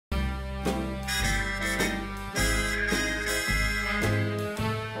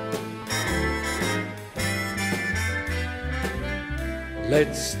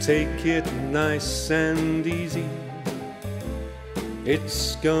Let's take it nice and easy.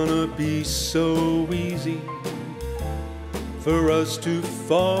 It's gonna be so easy for us to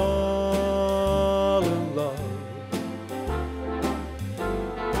fall in love.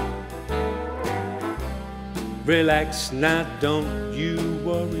 Relax now, don't you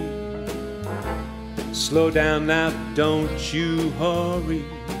worry. Slow down now, don't you hurry.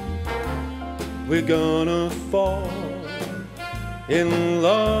 We're gonna fall in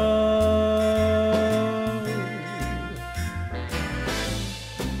love.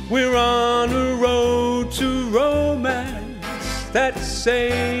 We're on a road to romance, that's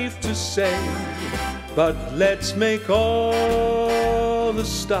safe to say. But let's make all the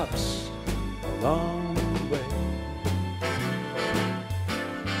stops along the way.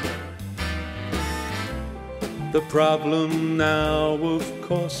 The problem now, of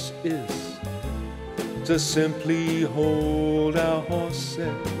course, is to simply hold our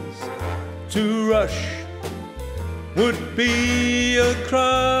horses. To rush would be a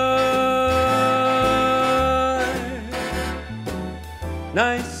crime.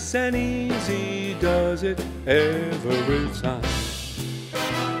 Nice and easy does it every time.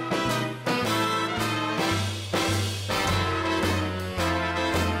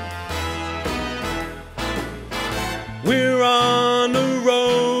 We're on a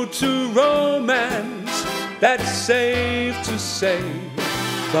road to romance, that's safe to say.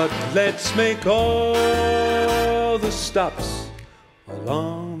 But let's make all the stops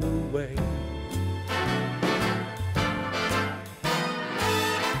along the way.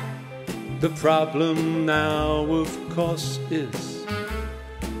 The problem now, of course, is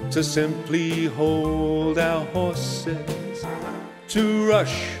to simply hold our horses. To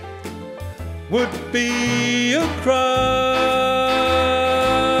rush would be a crime.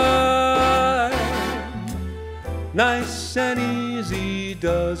 Nice and easy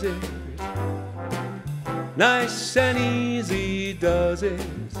does it. Nice and easy does it.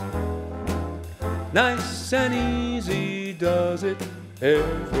 Nice and easy does it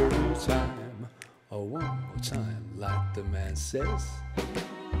every time. Oh, one more time, like the man says.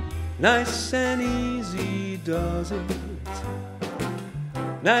 Nice and easy does it.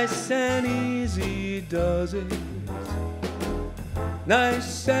 Nice and easy does it.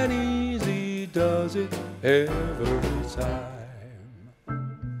 Nice and easy does it every time.